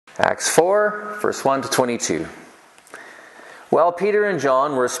Acts 4, verse 1 to 22. While Peter and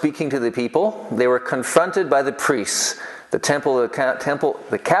John were speaking to the people, they were confronted by the priests, the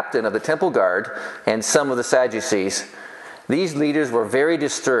captain of the temple guard, and some of the Sadducees. These leaders were very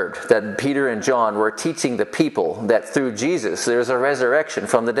disturbed that Peter and John were teaching the people that through Jesus there is a resurrection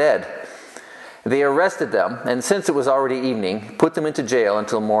from the dead. They arrested them, and since it was already evening, put them into jail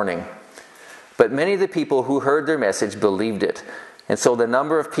until morning. But many of the people who heard their message believed it, and so the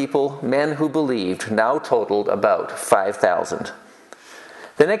number of men who believed, now totaled about 5,000.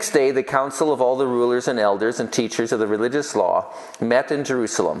 The next day, the council of all the rulers and elders and teachers of the religious law met in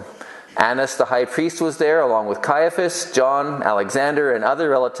Jerusalem. Annas the high priest was there, along with Caiaphas, John, Alexander, and other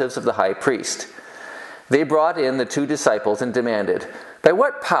relatives of the high priest. They brought in the 2 disciples and demanded, "By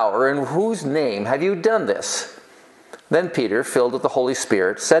what power and whose name have you done this?" Then Peter, filled with the Holy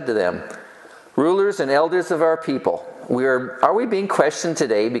Spirit, said to them, "Rulers and elders of our people, are we being questioned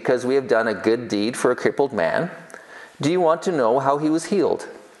today because we have done a good deed for a crippled man? Do you want to know how he was healed?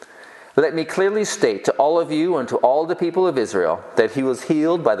 Let me clearly state to all of you and to all the people of Israel that he was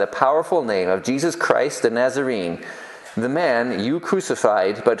healed by the powerful name of Jesus Christ the Nazarene, the man you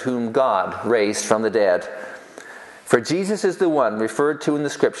crucified, but whom God raised from the dead. For Jesus is the one referred to in the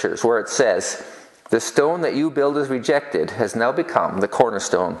Scriptures, where it says, 'The stone that you builders rejected has now become the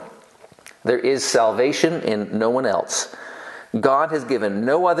cornerstone.' There is salvation in no one else. God has given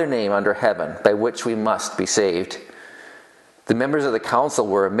no other name under heaven by which we must be saved." The members of the council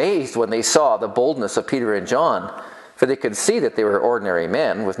were amazed when they saw the boldness of Peter and John, for they could see that they were ordinary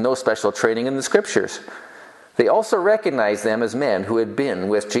men with no special training in the Scriptures. They also recognized them as men who had been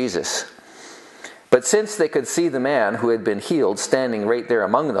with Jesus. But since they could see the man who had been healed standing right there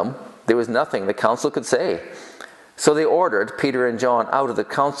among them, there was nothing the council could say. So they ordered Peter and John out of the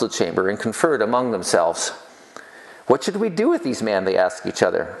council chamber and conferred among themselves. "What should we do with these men?" they asked each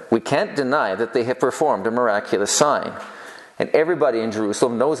other. "We can't deny that they have performed a miraculous sign, and everybody in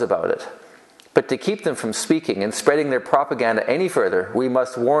Jerusalem knows about it. But to keep them from speaking and spreading their propaganda any further, we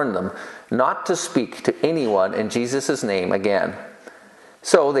must warn them not to speak to anyone in Jesus' name again."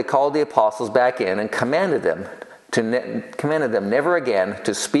 So they called the apostles back in and commanded them never again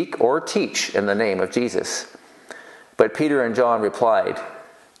to speak or teach in the name of Jesus. But Peter and John replied,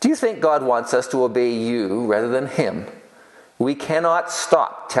 "Do you think God wants us to obey you rather than him? We cannot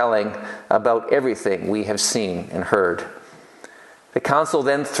stop telling about everything we have seen and heard." The council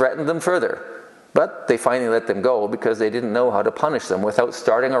then threatened them further, but they finally let them go because they didn't know how to punish them without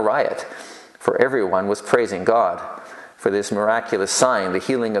starting a riot, for everyone was praising God for this miraculous sign, the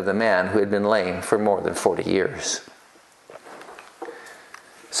healing of the man who had been lame for more than 40 years.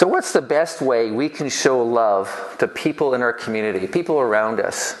 So what's the best way we can show love to people in our community, people around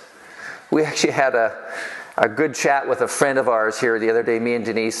us? We actually had a good chat with a friend of ours here the other day, me and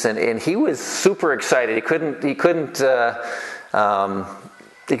Denise, and he was super excited. He couldn't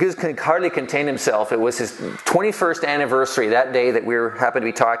hardly contain himself. It was his 21st anniversary that day that we happened to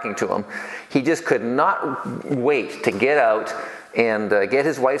be talking to him. He just could not wait to get out and get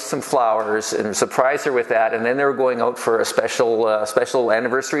his wife some flowers and surprise her with that, and then they were going out for a special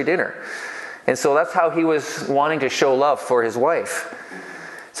anniversary dinner. And so that's how he was wanting to show love for his wife.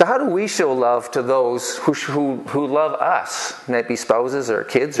 So how do we show love to those who love us? Might be spouses or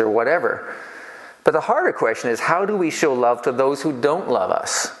kids or whatever. But the harder question is, how do we show love to those who don't love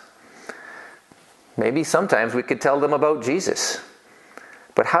us? Maybe sometimes we could tell them about Jesus.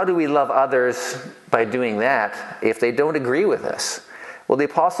 But how do we love others by doing that if they don't agree with us? Well, the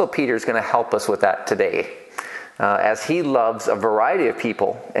Apostle Peter is going to help us with that today, as he loves a variety of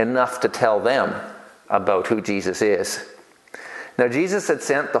people enough to tell them about who Jesus is. Now, Jesus had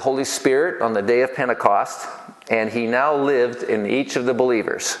sent the Holy Spirit on the day of Pentecost, and he now lived in each of the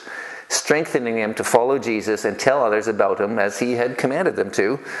believers, strengthening them to follow Jesus and tell others about him as he had commanded them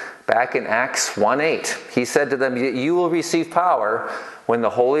to. Back in Acts 1:8, he said to them, "You will receive power when the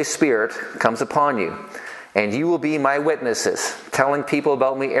Holy Spirit comes upon you, and you will be my witnesses, telling people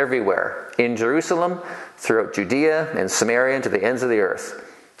about me everywhere, in Jerusalem, throughout Judea and Samaria, and to the ends of the earth."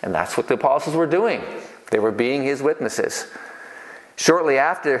 And that's what the apostles were doing. They were being his witnesses. Shortly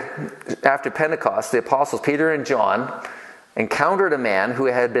after Pentecost, the apostles Peter and John encountered a man who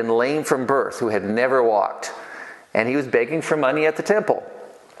had been lame from birth, who had never walked, and he was begging for money at the temple.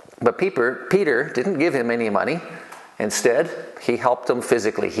 But Peter didn't give him any money. Instead, he helped him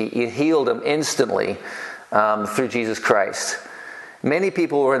physically. He healed him instantly through Jesus Christ. Many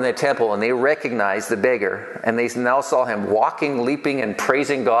people were in the temple and they recognized the beggar, and they now saw him walking, leaping, and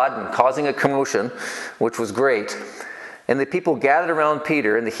praising God and causing a commotion, which was great. And the people gathered around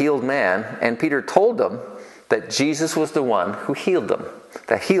Peter and the healed man, and Peter told them that Jesus was the one who healed them.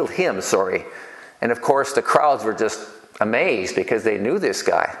 And of course, the crowds were just amazed because they knew this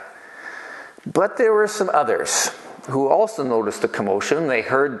guy. But there were some others who also noticed the commotion. They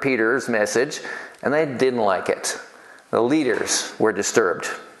heard Peter's message, and they didn't like it. The leaders were disturbed.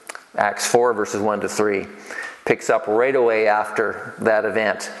 Acts 4, verses 1 to 3, picks up right away after that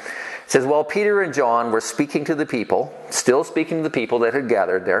event. It says, while Peter and John were speaking to the people, still speaking to the people that had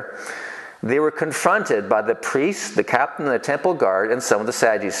gathered there, they were confronted by the priests, the captain of the temple guard, and some of the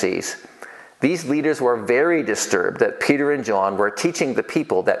Sadducees. These leaders were very disturbed that Peter and John were teaching the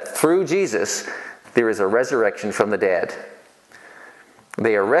people that through Jesus there is a resurrection from the dead.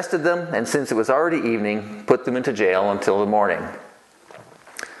 They arrested them, and since it was already evening, put them into jail until the morning.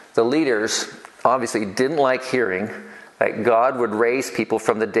 The leaders obviously didn't like hearing that God would raise people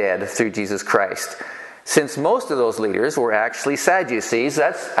from the dead through Jesus Christ. Since most of those leaders were actually Sadducees,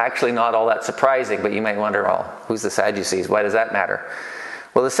 that's actually not all that surprising, but you might wonder, well, who's the Sadducees? Why does that matter?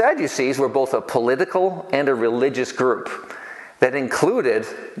 Well, the Sadducees were both a political and a religious group that included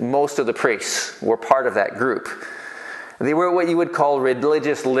most of the priests, were part of that group. They were what you would call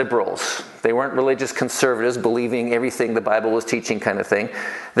religious liberals. They weren't religious conservatives believing everything the Bible was teaching kind of thing.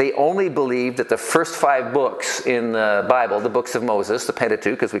 They only believed that the first 5 books in the Bible, the books of Moses, the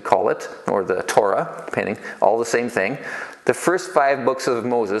Pentateuch as we call it, or the Torah, depending, all the same thing. The first 5 books of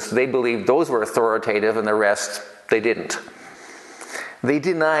Moses, they believed those were authoritative, and the rest, they didn't. They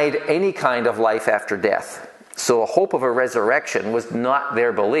denied any kind of life after death. So a hope of a resurrection was not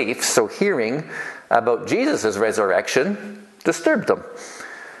their belief, so hearing about Jesus' resurrection disturbed them.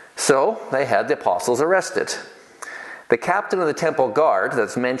 So they had the apostles arrested. The captain of the temple guard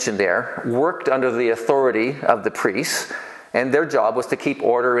that's mentioned there worked under the authority of the priests, and their job was to keep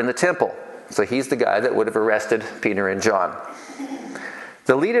order in the temple. So he's the guy that would have arrested Peter and John.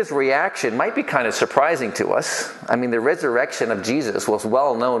 The leader's reaction might be kind of surprising to us. I mean, the resurrection of Jesus was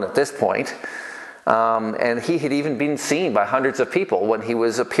well known at this point. And he had even been seen by hundreds of people when he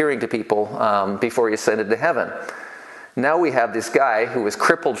was appearing to people before he ascended to heaven. Now we have this guy who was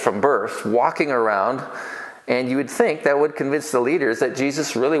crippled from birth, walking around, and you would think that would convince the leaders that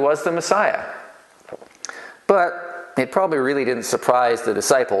Jesus really was the Messiah. But it probably really didn't surprise the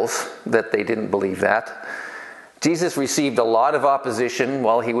disciples that they didn't believe that. Jesus received a lot of opposition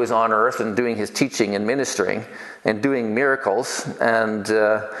while he was on earth and doing his teaching and ministering and doing miracles,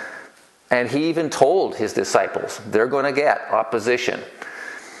 and he even told his disciples they're going to get opposition.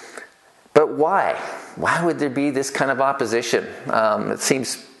 But why? Why would there be this kind of opposition? It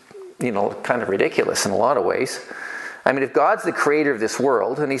seems, kind of ridiculous in a lot of ways. I mean, if God's the creator of this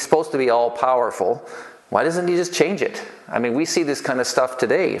world and he's supposed to be all-powerful, why doesn't he just change it? I mean, we see this kind of stuff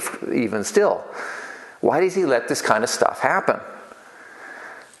today, even still. Why does he let this kind of stuff happen?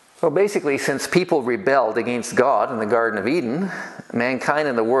 Well, basically, since people rebelled against God in the Garden of Eden, mankind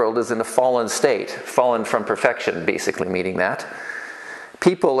in the world is in a fallen state, fallen from perfection, basically meaning that.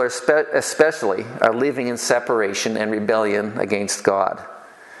 People especially are living in separation and rebellion against God.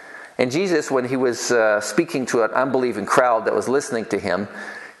 And Jesus, when he was speaking to an unbelieving crowd that was listening to him,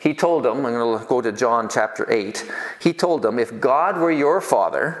 he told them, I'm going to go to John chapter 8, he told them, if God were your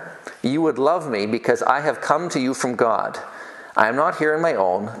father, you would love me because I have come to you from God. I am not here on my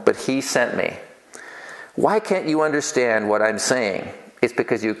own, but he sent me. Why can't you understand what I'm saying? It's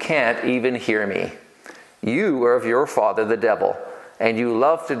because you can't even hear me. You are of your father, the devil, and you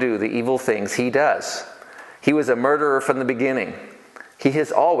love to do the evil things he does. He was a murderer from the beginning. He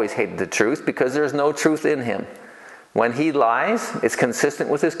has always hated the truth because there is no truth in him. When he lies, it's consistent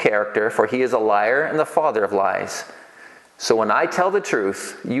with his character, for he is a liar and the father of lies. So when I tell the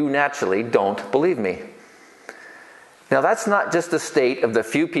truth, you naturally don't believe me. Now that's not just the state of the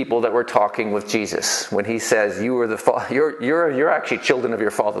few people that were talking with Jesus when he says you are you're actually children of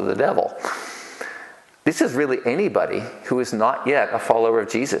your father the devil. This is really anybody who is not yet a follower of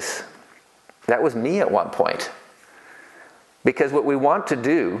Jesus. That was me at one point. Because what we want to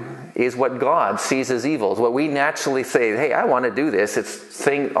do is what God sees as evil. What we naturally say, hey, I want to do this. It's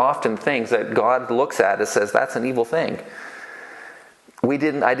often things that God looks at and says, that's an evil thing. I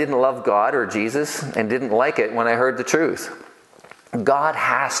didn't love God or Jesus and didn't like it when I heard the truth. God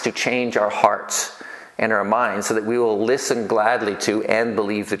has to change our hearts and our minds so that we will listen gladly to and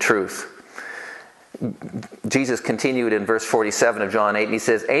believe the truth. Jesus continued in verse 47 of John 8, and he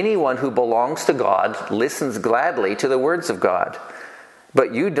says, anyone who belongs to God listens gladly to the words of God.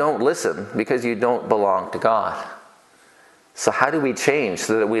 But you don't listen because you don't belong to God. So how do we change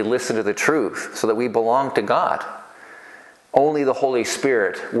so that we listen to the truth, so that we belong to God? Only the Holy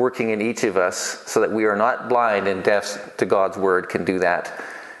Spirit working in each of us so that we are not blind and deaf to God's word can do that.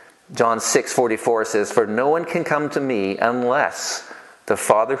 John 6:44 says, for no one can come to me unless The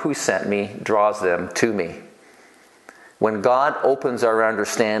Father who sent me draws them to me. When God opens our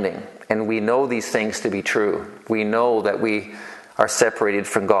understanding and we know these things to be true, we know that we are separated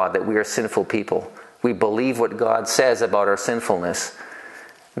from God, that we are sinful people, we believe what God says about our sinfulness,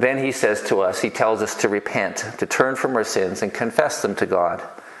 then he says to us, he tells us to repent, to turn from our sins and confess them to God.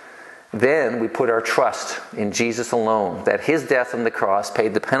 Then we put our trust in Jesus alone, that his death on the cross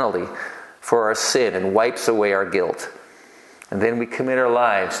paid the penalty for our sin and wipes away our guilt. And then we commit our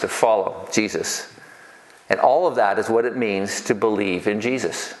lives to follow Jesus. And all of that is what it means to believe in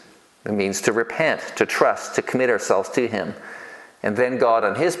Jesus. It means to repent, to trust, to commit ourselves to him. And then God,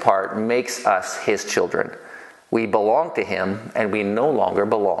 on his part, makes us his children. We belong to him, and we no longer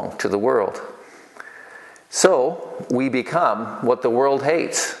belong to the world. So, we become what the world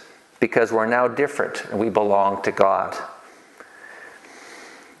hates, because we're now different, and we belong to God.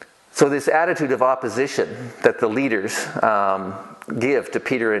 So this attitude of opposition that the leaders give to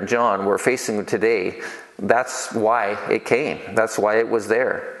Peter and John we're facing today, that's why it came. That's why it was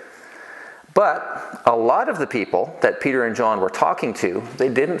there. But a lot of the people that Peter and John were talking to, they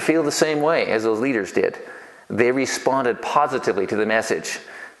didn't feel the same way as those leaders did. They responded positively to the message.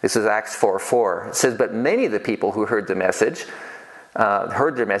 This is Acts 4:4. It says, but many of the people who heard their message,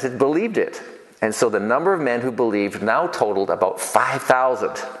 believed it. And so the number of men who believed now totaled about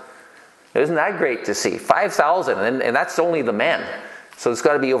 5,000. Isn't that great to see? 5,000, and that's only the men. So it's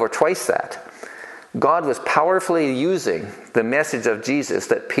got to be over twice that. God was powerfully using the message of Jesus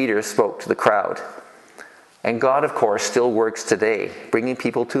that Peter spoke to the crowd. And God, of course, still works today, bringing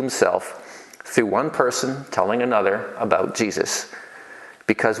people to himself through one person telling another about Jesus,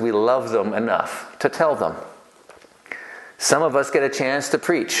 because we love them enough to tell them. Some of us get a chance to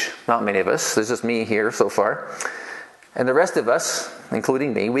preach. Not many of us. There's just me here so far. And the rest of us,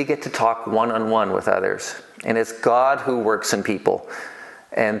 including me, we get to talk one-on-one with others. And it's God who works in people.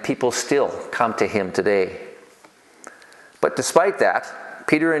 And people still come to him today. But despite that,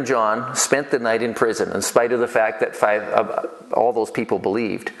 Peter and John spent the night in prison, in spite of the fact that all those people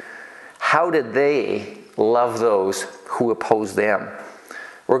believed. How did they love those who opposed them?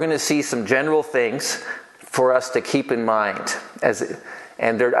 We're going to see some general things for us to keep in mind.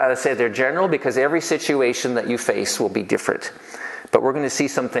 And I say they're general because every situation that you face will be different. But we're going to see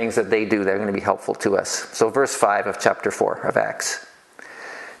some things that they do that are going to be helpful to us. So verse 5 of chapter 4 of Acts.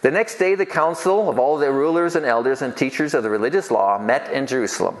 The next day the council of all the rulers and elders and teachers of the religious law met in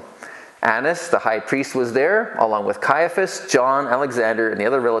Jerusalem. Annas, the high priest, was there, along with Caiaphas, John, Alexander, and the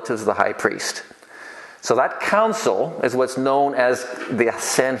other relatives of the high priest. So that council is what's known as the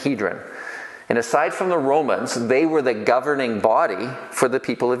Sanhedrin. And aside from the Romans, they were the governing body for the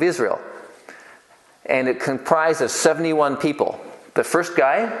people of Israel. And it comprised of 71 people. The first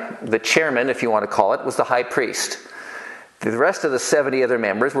guy, the chairman, if you want to call it, was the high priest. The rest of the 70 other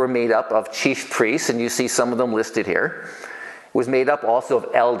members were made up of chief priests, and you see some of them listed here. It was made up also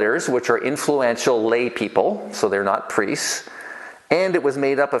of elders, which are influential lay people, so they're not priests. And it was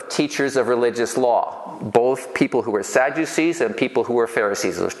made up of teachers of religious law, both people who were Sadducees and people who were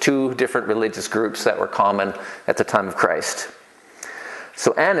Pharisees. Those two different religious groups that were common at the time of Christ.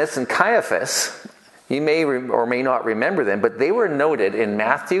 So Annas and Caiaphas, you may or may not remember them, but they were noted in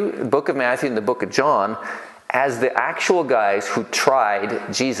Matthew, the book of Matthew and the book of John, as the actual guys who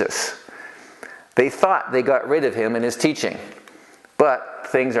tried Jesus. They thought they got rid of him and his teaching, but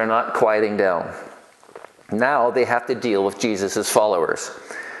things are not quieting down. Now they have to deal with Jesus' followers.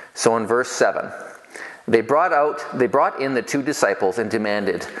 So in verse 7, they brought in the two disciples and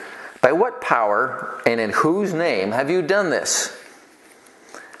demanded, by what power and in whose name have you done this?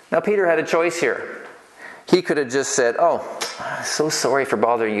 Now Peter had a choice here. He could have just said, oh, so sorry for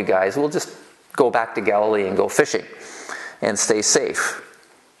bothering you guys. We'll just go back to Galilee and go fishing and stay safe.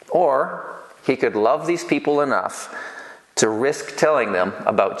 Or he could love these people enough to risk telling them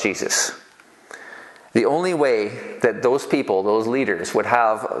about Jesus. The only way that those people, those leaders, would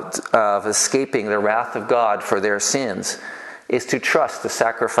have of escaping the wrath of God for their sins is to trust the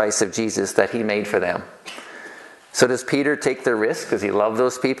sacrifice of Jesus that he made for them. So does Peter take the risk? Does he love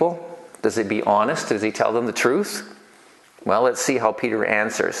those people? Does he be honest? Does he tell them the truth? Well, let's see how Peter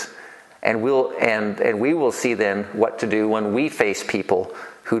answers. And we will see then what to do when we face people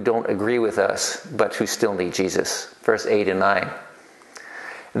who don't agree with us, but who still need Jesus. Verse 8 and 9.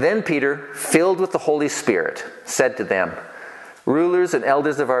 Then Peter, filled with the Holy Spirit, said to them, rulers and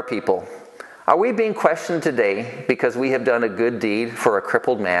elders of our people, are we being questioned today because we have done a good deed for a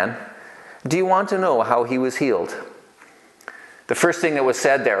crippled man? Do you want to know how he was healed? The first thing that was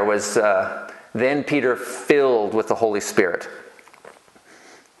said there was, then Peter filled with the Holy Spirit.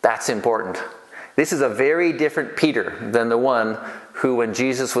 That's important. This is a very different Peter than the one who, when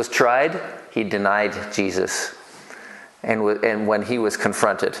Jesus was tried, he denied Jesus. And when he was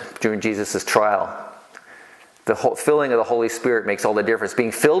confronted during Jesus' trial, the whole filling of the Holy Spirit makes all the difference.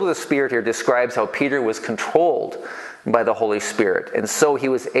 Being filled with the Spirit here describes how Peter was controlled by the Holy Spirit, and so he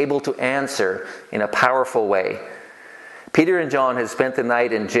was able to answer in a powerful way. Peter and John had spent the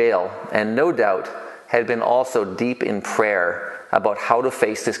night in jail, and no doubt had been also deep in prayer about how to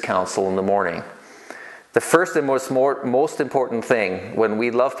face this council in the morning. The first and most important thing when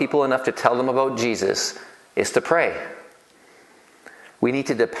we love people enough to tell them about Jesus is to pray. We need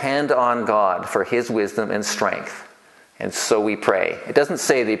to depend on God for his wisdom and strength. And so we pray. It doesn't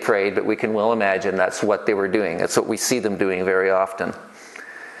say they prayed, but we can well imagine that's what they were doing. That's what we see them doing very often.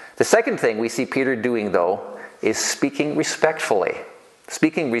 The second thing we see Peter doing, though, is speaking respectfully.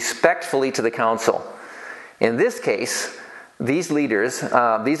 Speaking respectfully to the council. In this case, these leaders,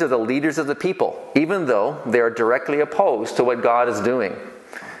 these are the leaders of the people, even though they are directly opposed to what God is doing.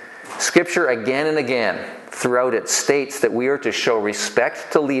 Scripture again and again throughout it states that we are to show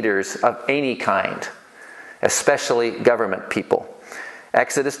respect to leaders of any kind, especially government people.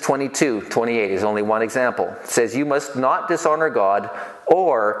 Exodus 22:28 is only one example. It says, "You must not dishonor God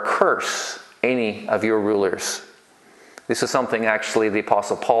or curse any of your rulers." This is something actually the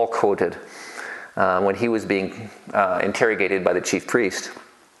Apostle Paul quoted when he was being interrogated by the chief priest.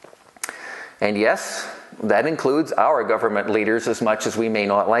 And yes, that includes our government leaders as much as we may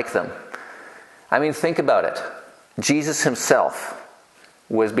not like them. I mean, think about it. Jesus himself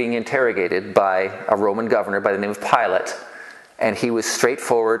was being interrogated by a Roman governor by the name of Pilate, and he was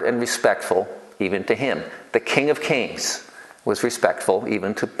straightforward and respectful even to him. The King of Kings was respectful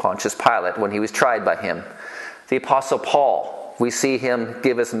even to Pontius Pilate when he was tried by him. The Apostle Paul, we see him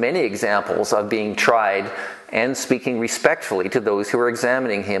give us many examples of being tried and speaking respectfully to those who were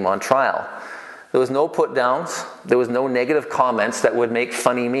examining him on trial. There was no put-downs. There was no negative comments that would make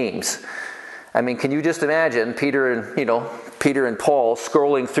funny memes. I mean, can you just imagine Peter and Paul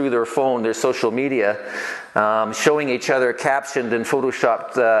scrolling through their phone, their social media, showing each other captioned and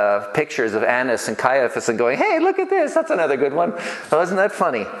photoshopped pictures of Annas and Caiaphas and going, "Hey, look at this, that's another good one. Oh, isn't that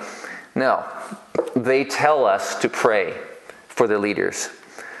funny?" No, they tell us to pray for the leaders.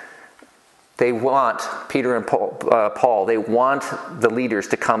 They want, Peter and Paul, they want the leaders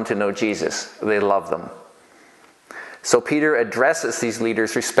to come to know Jesus. They love them. So Peter addresses these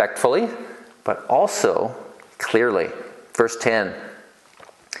leaders respectfully, but also clearly. Verse 10,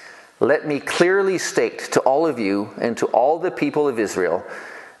 "Let me clearly state to all of you and to all the people of Israel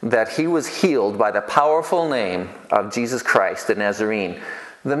that he was healed by the powerful name of Jesus Christ the Nazarene,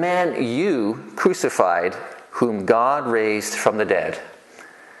 the man you crucified, whom God raised from the dead."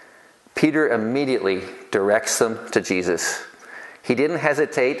 Peter immediately directs them to Jesus. He didn't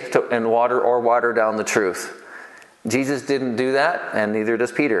hesitate to water down the truth. Jesus didn't do that, and neither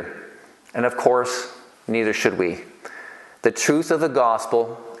does Peter. And of course, neither should we. The truth of the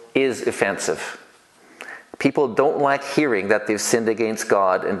gospel is offensive. People don't like hearing that they've sinned against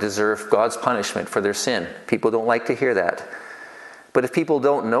God and deserve God's punishment for their sin. People don't like to hear that. But if people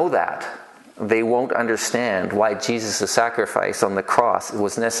don't know that, they won't understand why Jesus' sacrifice on the cross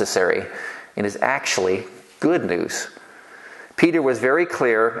was necessary and is actually good news. Peter was very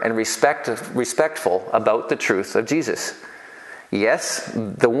clear and respectful about the truth of Jesus. Yes,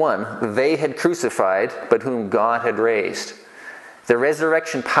 the one they had crucified, but whom God had raised. The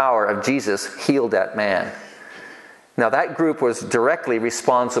resurrection power of Jesus healed that man. Now that group was directly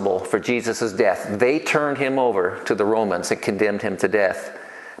responsible for Jesus' death. They turned him over to the Romans and condemned him to death.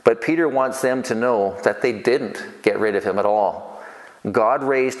 But Peter wants them to know that they didn't get rid of him at all. God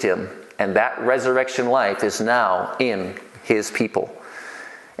raised him, and that resurrection life is now in his people.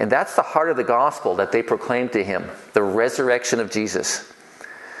 And that's the heart of the gospel that they proclaim to him, the resurrection of Jesus.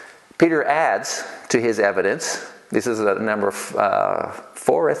 Peter adds to his evidence, this is number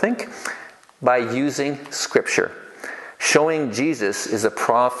 4, I think, by using Scripture, showing Jesus is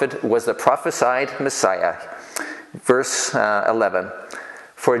was the prophesied Messiah. Verse 11,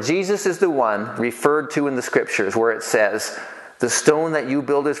 "For Jesus is the one referred to in the Scriptures where it says, 'The stone that you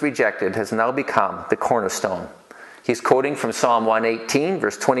builders rejected has now become the cornerstone.'" He's quoting from Psalm 118,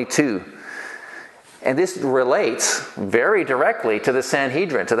 verse 22. And this relates very directly to the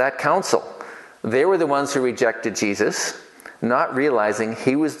Sanhedrin, to that council. They were the ones who rejected Jesus, not realizing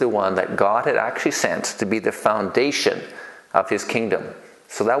he was the one that God had actually sent to be the foundation of his kingdom.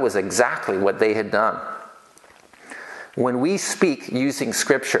 So that was exactly what they had done. When we speak using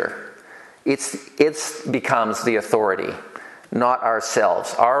Scripture, it becomes the authority, not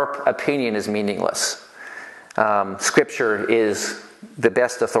ourselves. Our opinion is meaningless. Scripture is the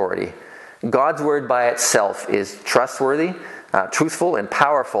best authority. God's word by itself is trustworthy, truthful and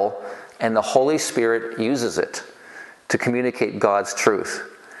powerful, and the Holy Spirit uses it to communicate God's truth.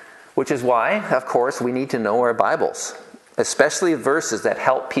 Which is why, of course, we need to know our Bibles, especially verses that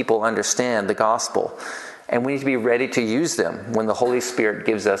help people understand the gospel. And we need to be ready to use them when the Holy Spirit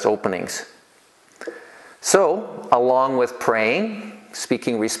gives us openings. So, along with praying,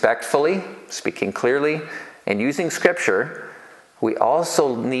 speaking respectfully, speaking clearly, and using Scripture, we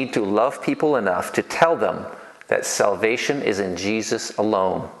also need to love people enough to tell them that salvation is in Jesus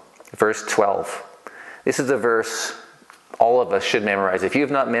alone. Verse 12. This is a verse all of us should memorize. If you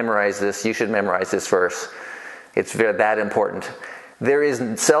have not memorized this, you should memorize this verse. It's that important. There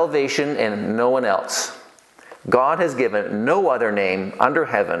is salvation in no one else. God has given no other name under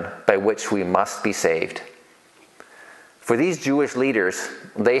heaven by which we must be saved. For these Jewish leaders,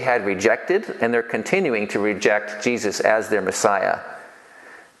 they had rejected and they're continuing to reject Jesus as their Messiah.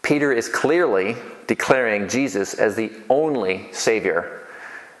 Peter is clearly declaring Jesus as the only Savior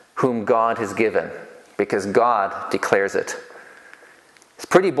whom God has given, because God declares it. It's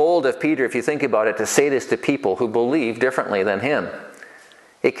pretty bold of Peter, if you think about it, to say this to people who believe differently than him.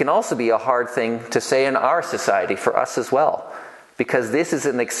 It can also be a hard thing to say in our society for us as well, because this is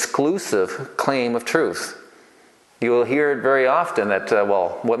an exclusive claim of truth. You will hear it very often that,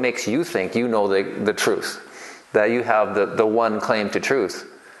 what makes you think you know the truth? That you have the one claim to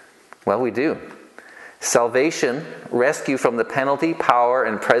truth? Well, we do. Salvation, rescue from the penalty, power,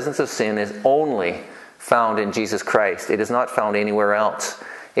 and presence of sin is only found in Jesus Christ. It is not found anywhere else.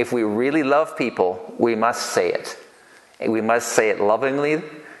 If we really love people, we must say it. And we must say it lovingly,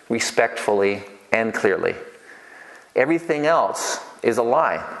 respectfully, and clearly. Everything else is a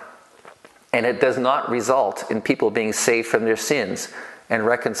lie. And it does not result in people being saved from their sins and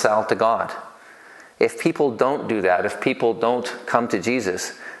reconciled to God. If people don't do that, if people don't come to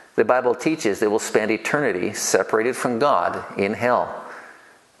Jesus, the Bible teaches they will spend eternity separated from God in hell.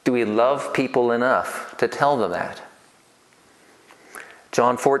 Do we love people enough to tell them that?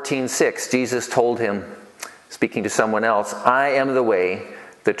 John 14:6, Jesus told him, speaking to someone else, "I am the way,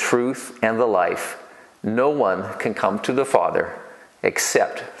 the truth, and the life. No one can come to the Father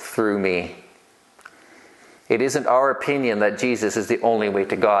except through me." It isn't our opinion that Jesus is the only way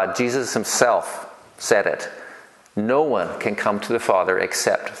to God. Jesus himself said it. No one can come to the Father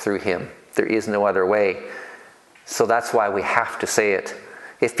except through him. There is no other way. So that's why we have to say it.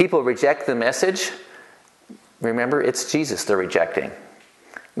 If people reject the message, remember, it's Jesus they're rejecting.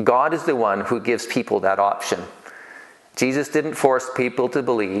 God is the one who gives people that option. Jesus didn't force people to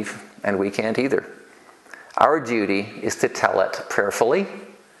believe, and we can't either. Our duty is to tell it prayerfully,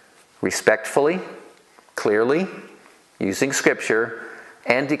 respectfully, clearly, using Scripture,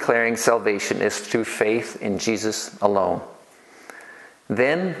 and declaring salvation is through faith in Jesus alone.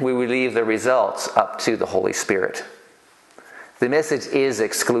 Then we will leave the results up to the Holy Spirit. The message is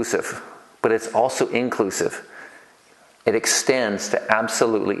exclusive, but it's also inclusive. It extends to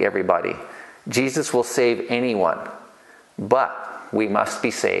absolutely everybody. Jesus will save anyone, but we must be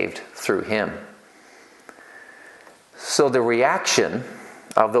saved through him. So the reaction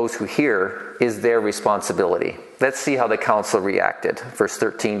of those who hear is their responsibility. Let's see how the council reacted. Verse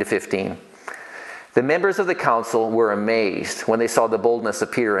 13 to 15. The members of the council were amazed when they saw the boldness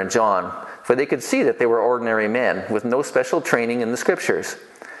of Peter and John, for they could see that they were ordinary men with no special training in the Scriptures.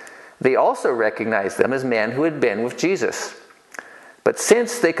 They also recognized them as men who had been with Jesus. But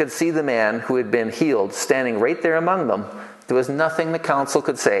since they could see the man who had been healed standing right there among them, there was nothing the council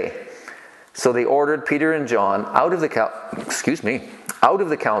could say. So they ordered Peter and John out of the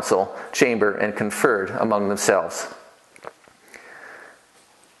council chamber and conferred among themselves.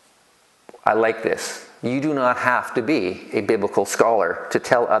 I like this. You do not have to be a biblical scholar to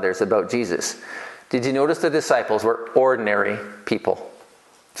tell others about Jesus. Did you notice the disciples were ordinary people?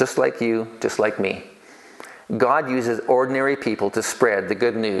 Just like you, just like me. God uses ordinary people to spread the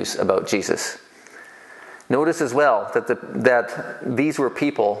good news about Jesus. Notice as well that these were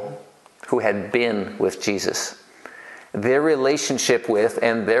people who had been with Jesus. Their relationship with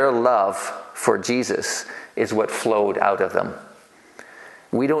and their love for Jesus is what flowed out of them.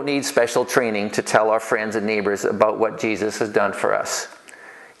 We don't need special training to tell our friends and neighbors about what Jesus has done for us.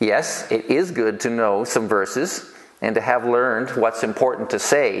 Yes, it is good to know some verses and to have learned what's important to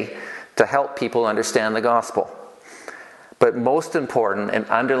say to help people understand the gospel. But most important and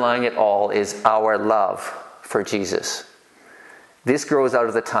underlying it all is our love for Jesus. This grows out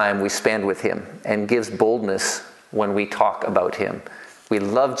of the time we spend with him and gives boldness when we talk about him. We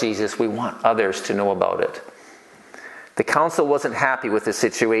love Jesus. We want others to know about it. The council wasn't happy with the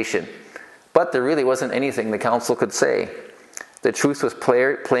situation, but there really wasn't anything the council could say. The truth was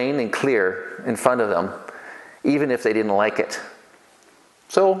plain and clear in front of them, even if they didn't like it.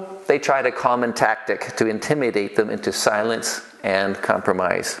 So they tried a common tactic to intimidate them into silence and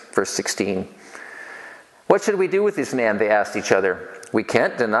compromise. Verse 16. What should we do with this man? They asked each other. We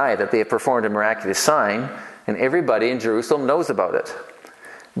can't deny that they have performed a miraculous sign, and everybody in Jerusalem knows about it.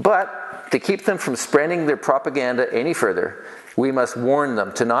 But to keep them from spreading their propaganda any further, we must warn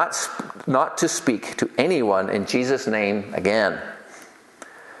them to not to speak to anyone in Jesus' name again.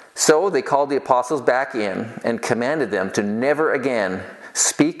 So they called the apostles back in and commanded them to never again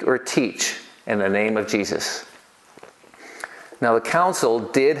speak or teach in the name of Jesus. Now the council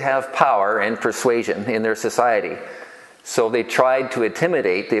did have power and persuasion in their society, so they tried to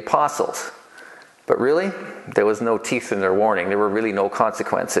intimidate the apostles. But really, there was no teeth in their warning. There were really no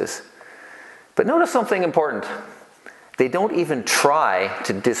consequences. But notice something important. They don't even try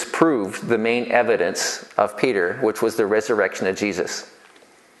to disprove the main evidence of Peter, which was the resurrection of Jesus.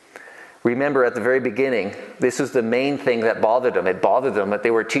 Remember, at the very beginning, this was the main thing that bothered them. It bothered them that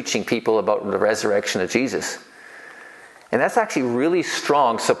they were teaching people about the resurrection of Jesus. And that's actually really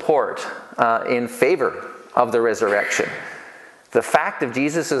strong support in favor of the resurrection. The fact of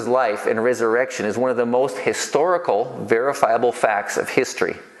Jesus' life and resurrection is one of the most historical, verifiable facts of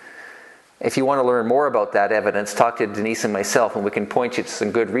history. If you want to learn more about that evidence, talk to Denise and myself, and we can point you to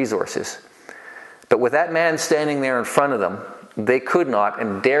some good resources. But with that man standing there in front of them, they could not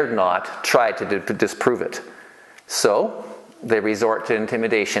and dared not try to disprove it. So they resort to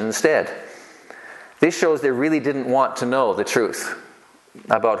intimidation instead. This shows they really didn't want to know the truth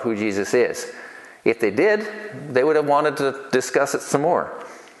about who Jesus is. If they did, they would have wanted to discuss it some more.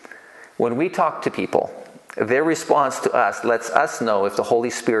 When we talk to people, their response to us lets us know if the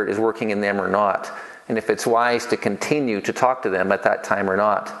Holy Spirit is working in them or not, and if it's wise to continue to talk to them at that time or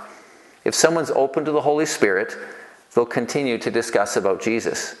not. If someone's open to the Holy Spirit, they'll continue to discuss about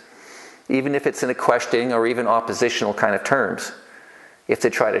Jesus, even if it's in a questioning or even oppositional kind of terms. If they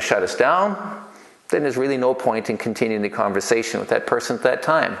try to shut us down, then there's really no point in continuing the conversation with that person at that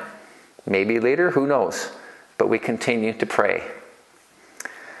time. Maybe later, who knows? But we continue to pray.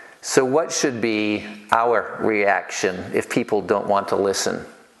 So what should be our reaction if people don't want to listen?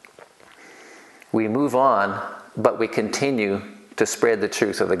 We move on, but we continue to spread the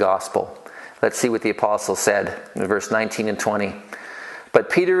truth of the gospel. Let's see what the apostle said in verse 19 and 20. But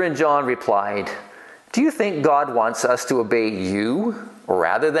Peter and John replied, "Do you think God wants us to obey you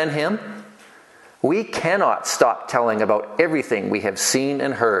rather than him? We cannot stop telling about everything we have seen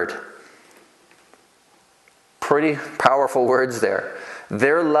and heard." Pretty powerful words there.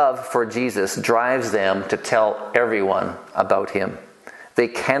 Their love for Jesus drives them to tell everyone about him. They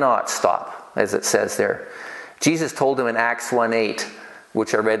cannot stop, as it says there. Jesus told them in Acts 1:8,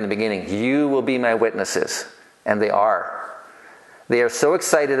 which I read in the beginning, "You will be my witnesses." And they are. They are so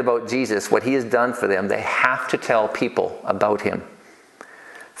excited about Jesus, what he has done for them, they have to tell people about him.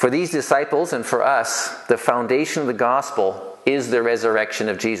 For these disciples and for us, the foundation of the gospel is the resurrection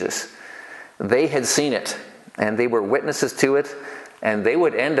of Jesus. They had seen it, and they were witnesses to it, and they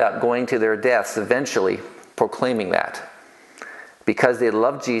would end up going to their deaths eventually proclaiming that. Because they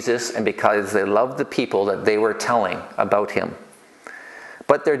loved Jesus and because they loved the people that they were telling about him.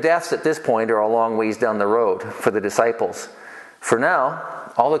 But their deaths at this point are a long ways down the road for the disciples. For now,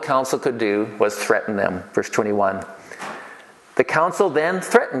 all the council could do was threaten them. Verse 21. The council then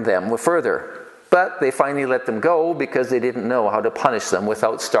threatened them further, but they finally let them go because they didn't know how to punish them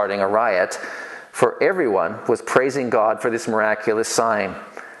without starting a riot. For everyone was praising God for this miraculous sign,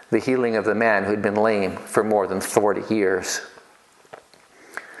 the healing of the man who had been lame for more than 40 years.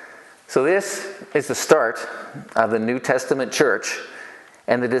 So this is the start of the New Testament church,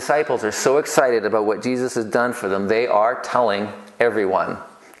 and the disciples are so excited about what Jesus has done for them, they are telling everyone,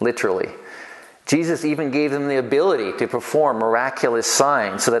 literally. Jesus even gave them the ability to perform miraculous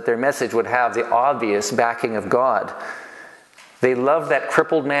signs so that their message would have the obvious backing of God. They loved that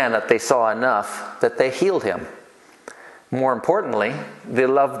crippled man that they saw enough that they healed him. More importantly, they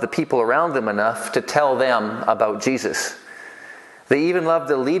loved the people around them enough to tell them about Jesus. They even loved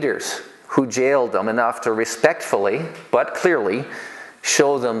the leaders who jailed them enough to respectfully, but clearly,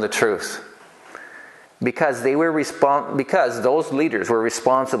 show them the truth. Because those leaders were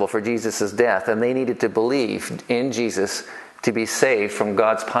responsible for Jesus' death, and they needed to believe in Jesus to be saved from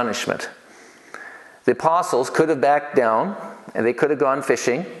God's punishment. The apostles could have backed down, and they could have gone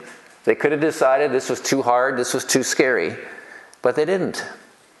fishing. They could have decided this was too hard, this was too scary, but they didn't.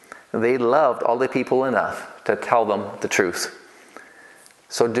 They loved all the people enough to tell them the truth.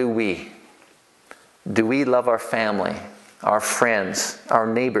 So do we? Do we love our family, our friends, our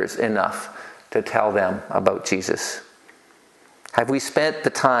neighbors enough to tell them about Jesus? Have we spent the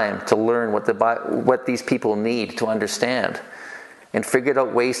time to learn what these people need to understand and figured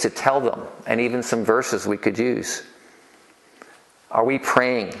out ways to tell them, and even some verses we could use? Are we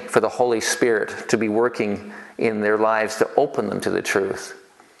praying for the Holy Spirit to be working in their lives to open them to the truth?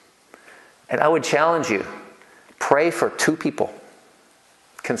 And I would challenge you, pray for 2 people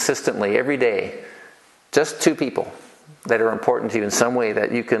consistently every day. Just 2 people that are important to you in some way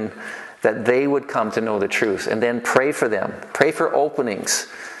that they would come to know the truth. And then pray for them. Pray for openings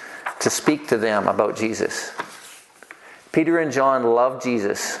to speak to them about Jesus. Peter and John loved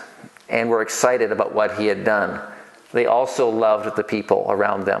Jesus and were excited about what he had done. They also loved the people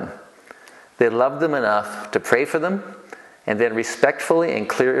around them. They loved them enough to pray for them and then respectfully and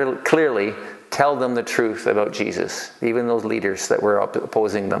clearly tell them the truth about Jesus, even those leaders that were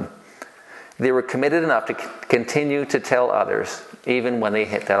opposing them. They were committed enough to continue to tell others, even when they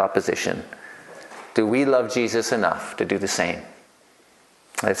hit that opposition. Do we love Jesus enough to do the same?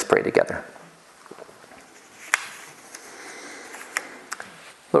 Let's pray together.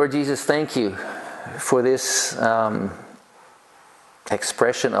 Lord Jesus, thank you for this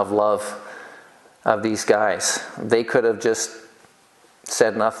expression of love of these guys. They could have just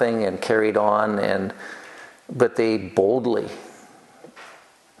said nothing and carried on, but they boldly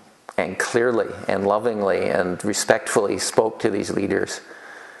and clearly and lovingly and respectfully spoke to these leaders.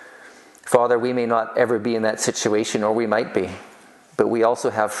 Father, we may not ever be in that situation, or we might be, but we also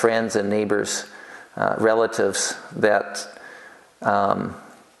have friends and neighbors, relatives that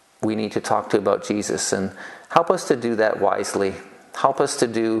we need to talk to about Jesus. And help us to do that wisely. Help us to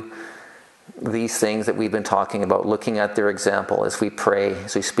do these things that we've been talking about, looking at their example as we pray,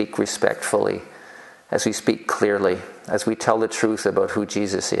 as we speak respectfully, as we speak clearly, as we tell the truth about who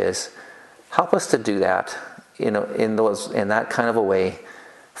Jesus is. Help us to do that, in that kind of a way.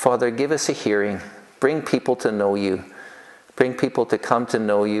 Father, give us a hearing. Bring people to know you. Bring people to come to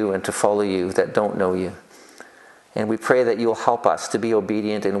know you and to follow you that don't know you. And we pray that you'll help us to be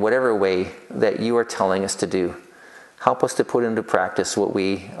obedient in whatever way that you are telling us to do. Help us to put into practice what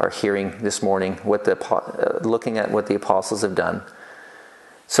we are hearing this morning, looking at what the apostles have done.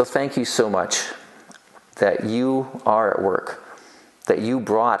 So thank you so much that you are at work, that you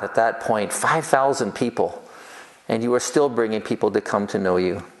brought at that point 5,000 people, and you are still bringing people to come to know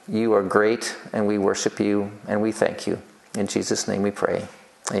you. You are great, and we worship you, and we thank you. In Jesus' name we pray.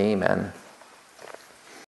 Amen.